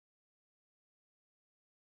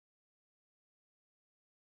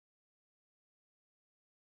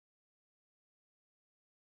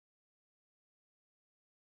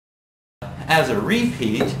as a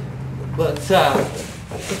repeat, let's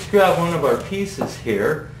grab one of our pieces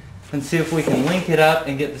here and see if we can link it up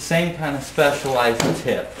and get the same kind of specialized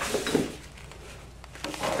tip.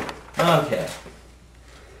 Okay.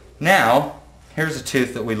 Now, here's a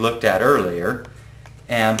tooth that we looked at earlier,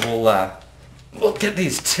 and we'll get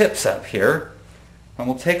these tips up here, and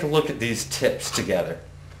we'll take a look at these tips together.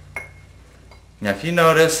 Now, if you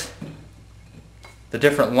notice the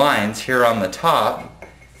different lines here on the top,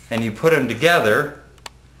 and you put them together,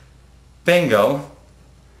 bingo,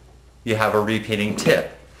 you have a repeating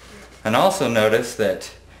tip. And also notice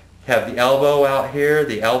that you have the elbow out here,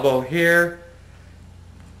 the elbow here.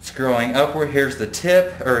 It's growing upward. Here's the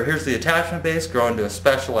tip, or here's the attachment base growing to a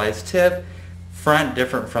specialized tip. Front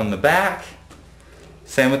different from the back.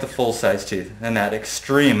 Same with the full-size tooth, and that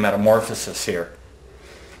extreme metamorphosis here.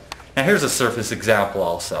 Now here's a surface example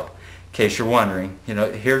also, in case you're wondering. You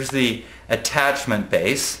know, here's the attachment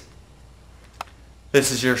base. This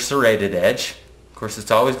is your serrated edge. Of course,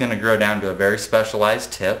 it's always going to grow down to a very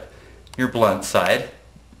specialized tip. Your blunt side,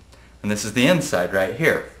 and this is the inside right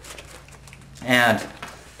here. And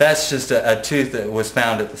that's just a tooth that was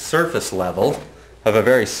found at the surface level of a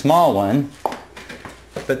very small one,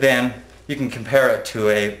 but then you can compare it to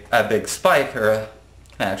a big spike, or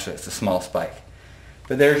actually it's a small spike.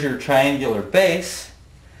 But there's your triangular base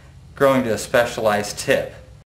growing to a specialized tip.